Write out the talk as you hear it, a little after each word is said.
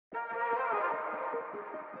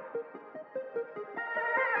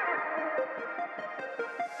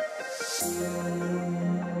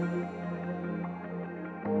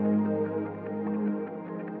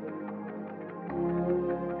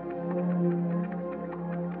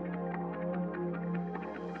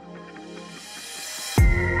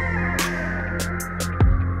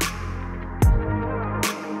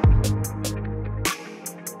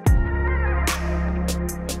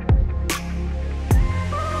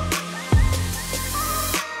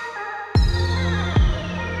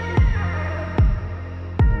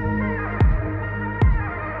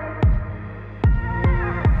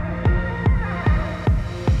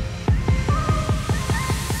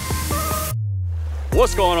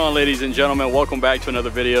What's going on, ladies and gentlemen? Welcome back to another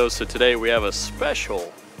video. So today we have a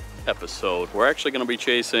special episode. We're actually going to be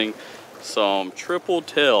chasing some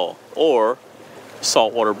tripletail, or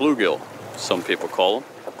saltwater bluegill, some people call them.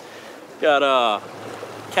 Got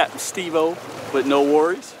Captain Steve-O with no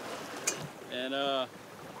worries. And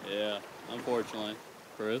yeah, unfortunately,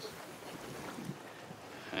 Chris.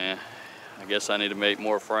 I guess I need to make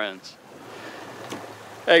more friends.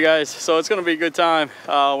 Hey guys, so it's going to be a good time.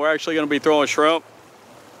 We're actually going to be throwing shrimp.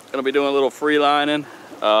 Gonna be doing a little free lining.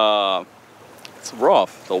 It's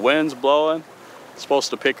rough. The wind's blowing. It's supposed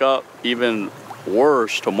to pick up even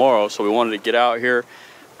worse tomorrow, so we wanted to get out here.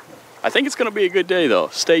 I think it's gonna be a good day though.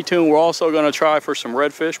 Stay tuned. We're also gonna try for some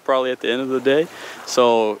redfish probably at the end of the day.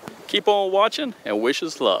 So keep on watching and wish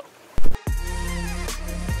us luck.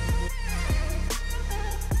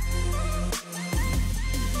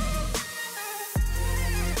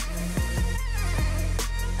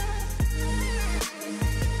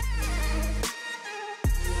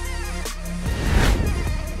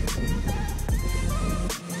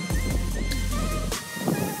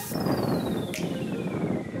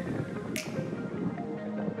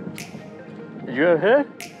 Did you have a hit?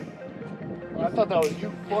 I thought that was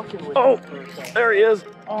you fucking with Oh, there he is.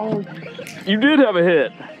 Oh, you did have a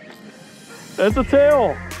hit. That's a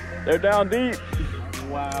tail. They're down deep.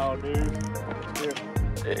 wow, dude.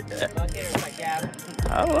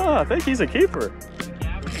 I don't know. I think he's a keeper.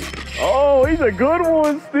 Oh, he's a good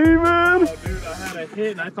one, Steven. Oh, dude, I had a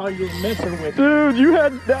hit and I thought you were messing with it. Dude, you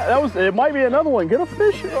had that. That was. It might be another one. Get a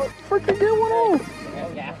fish. Freaking get one off.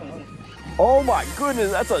 Oh my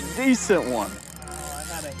goodness, that's a decent one. Oh, I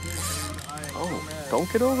had a hit, dude. Oh,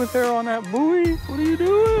 don't get over there on that buoy. What are you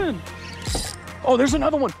doing? Oh, there's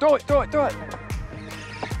another one. Throw it, throw it, throw it.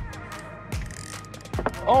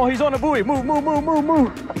 Oh, he's on the buoy. Move, move, move, move,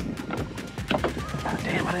 move. God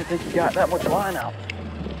damn, I didn't think he got that much line out.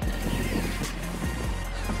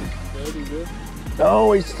 Good, good.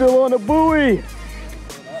 Oh, he's still on the buoy. Hey,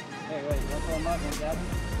 wait, what's on that one, Gavin?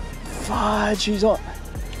 Fudge, he's on.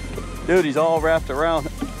 Dude, he's all wrapped around.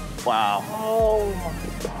 Wow. Oh my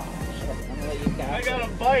gosh. I got a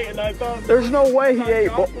bite and I thought there's no way he ate.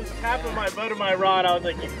 I was tapping my butt of my rod. I was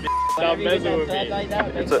like, you stop messing with me. Like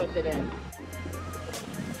that, it's put it in.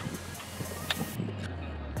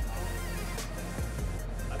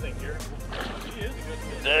 I think he is a good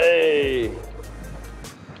fish. Hey.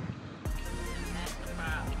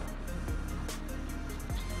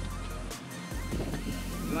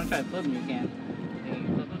 You want to try to flip him, you can. Can you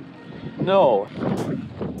flip him? No.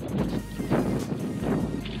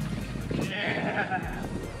 Yeah.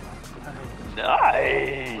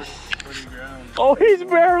 Nice. Pretty ground. Oh, he's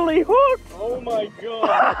barely hooked. Oh my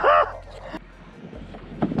god.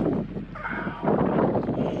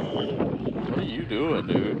 What are you doing,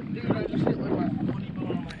 dude? Dude, I just hit like my funny bone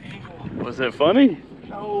on my ankle. Was it funny?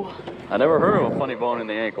 No. I never heard of a funny bone in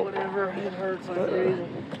the ankle. Whatever, it hurts like crazy.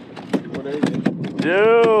 What is it?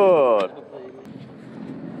 Dude.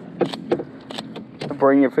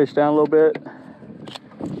 Bring your fish down a little bit.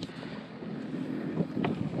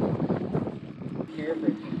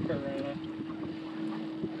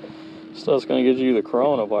 Stuff's gonna get you the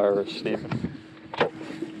coronavirus, Stephen.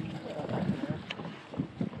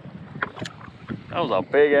 That was a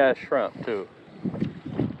big ass shrimp too.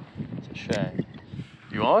 It's a shame.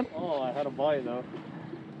 You on? Oh, I had a bite though.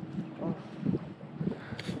 Oh.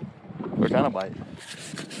 What kind of bite?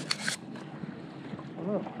 I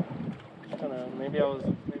don't know. Maybe I was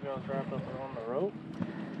wrapped up on the rope.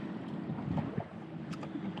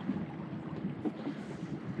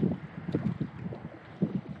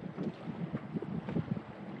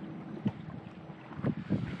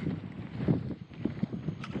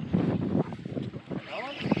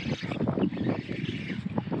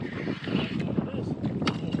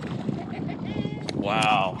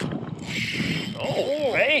 Wow.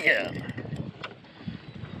 Oh, man.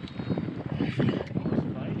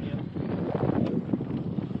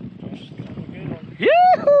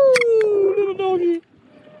 Yahoo! Little doggy.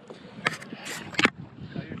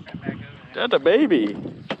 That's a baby.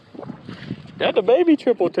 Got the baby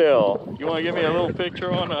tripletail. You want to give me a little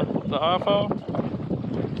picture on the iPhone?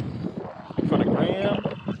 For the gram?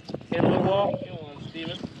 In a little while? Get one,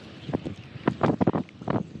 Steven.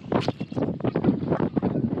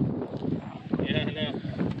 Yeah, I know.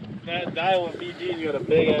 That dial with BG's got a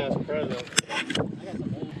big ass present.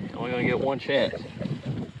 We're gonna get one chance.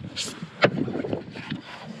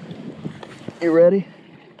 You ready?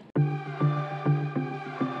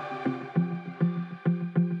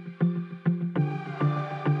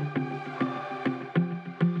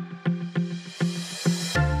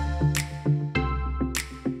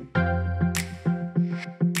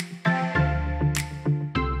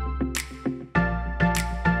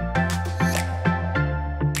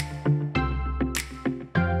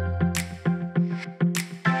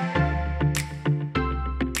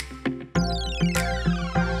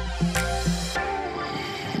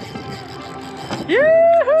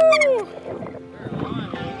 Yoo-hoo!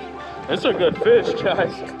 It's a good fish,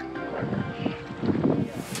 guys.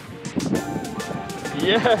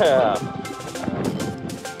 Yeah.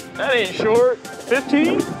 That ain't short.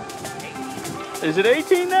 15? Is it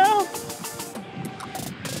 18 now?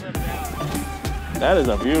 That is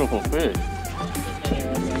a beautiful fish.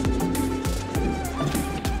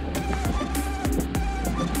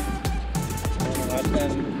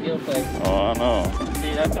 Oh, I know.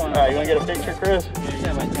 See, that's the one. Alright, you wanna get a picture, Chris?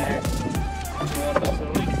 Yeah, my tire.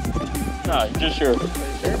 No, just your.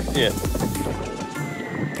 Yeah.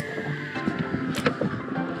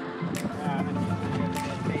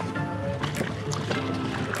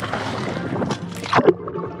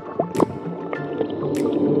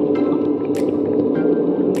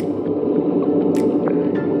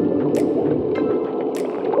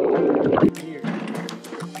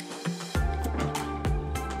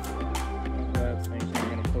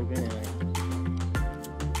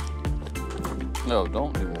 No,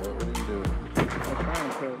 don't do that. What are you doing? I'm trying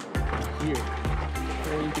to put here.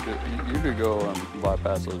 Yeah, you could go and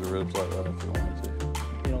bypass those ribs like that if you wanted to.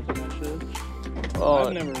 You don't think I should? Oh,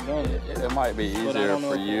 I've never done it. It might be But I easier don't know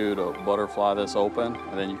for if you to butterfly this open,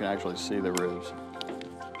 and then you can actually see the ribs.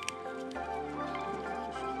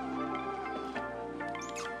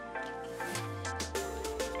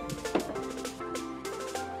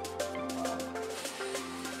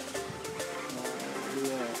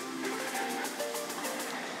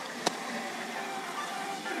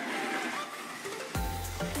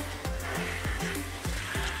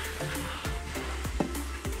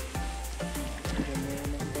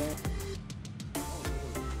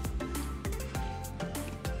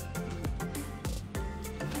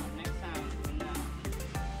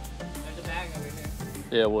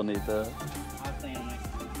 Yeah, we'll need that. I'll clean them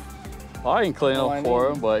next time. I can clean Oh, up for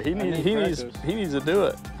him, but he needs to do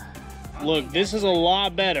it. Look, this is a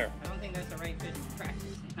lot better. I don't think that's the right fish to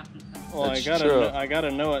practice. Well, That's true. I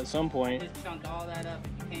gotta know at some point. Just chunk all that up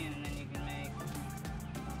if you can, and then you can make.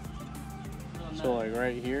 So like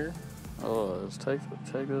right here. Oh, let's take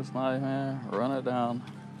this knife, man. Run it down.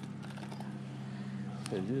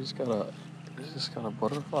 Okay, you just gotta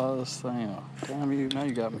butterfly this thing up. Damn you! Now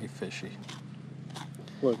you got me fishy.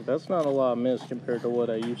 Look, that's not a lot missed compared to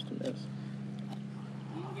what I used to miss.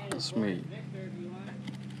 That's me.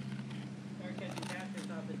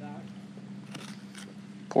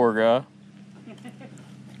 Poor guy.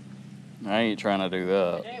 I ain't trying to do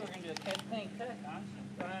that. Today we're gonna do a catch, clean, cook, huh?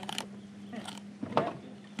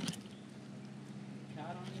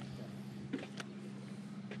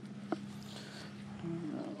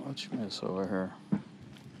 What you miss over here?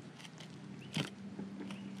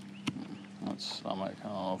 I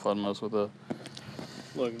don't know if I'd mess with that.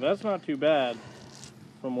 Look, that's not too bad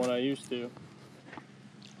from what I used to.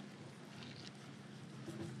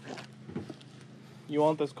 You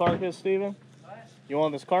want this carcass, Steven? What? You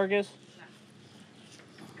want this carcass?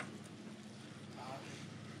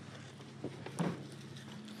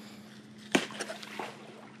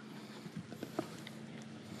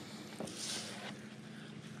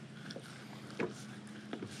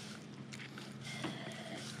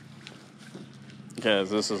 Okay,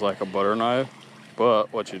 this is like a butter knife,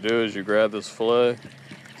 but what you do is you grab this fillet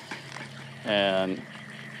and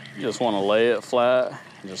you just want to lay it flat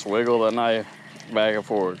and just wiggle the knife back and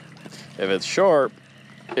forth. If it's sharp,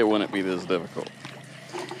 it wouldn't be this difficult.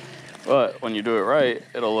 But when you do it right,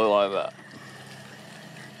 it'll look like that.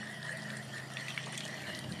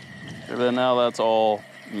 And then now that's all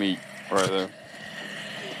meat right there.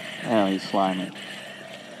 Now he's slimy.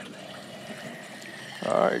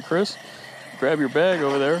 All right, Chris. Grab your bag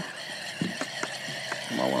over there.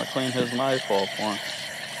 You might want to clean his knife off for him.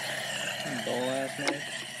 Dull ass knife.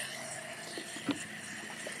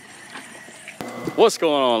 What's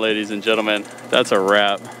going on, ladies and gentlemen? That's a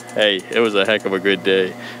wrap. Hey, it was a heck of a good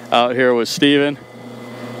day. Out here with Steven.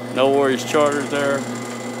 No Worries Charters there.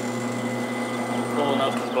 Pulling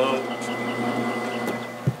up the boat.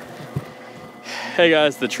 Hey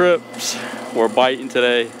guys, the trips were biting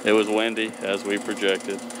today. It was windy, as we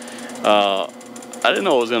projected. I didn't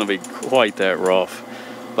know it was going to be quite that rough.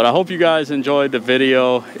 But I hope you guys enjoyed the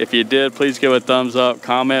video. If you did, please give a thumbs up,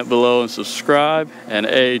 comment below, and subscribe. And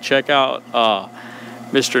hey, check out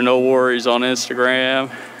Mr. No Worries on Instagram.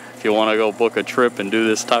 If you want to go book a trip and do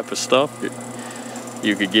this type of stuff,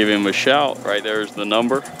 you could give him a shout. Right there's the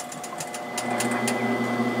number.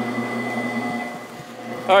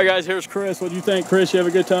 All right, guys, here's Chris. What do you think, Chris? You have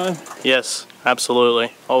a good time? Yes,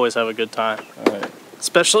 absolutely. Always have a good time. All right.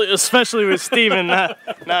 Especially with Steven,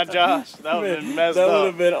 not Josh. That would have been messed up. That would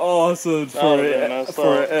have been awesome for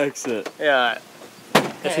an exit. Yeah.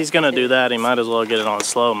 If he's going to do that, he might as well get it on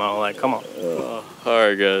slow-mo. Like, come on. All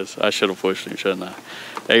right, guys. I should have pushed him, shouldn't I?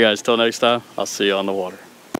 Hey, guys, till next time, I'll see you on the water.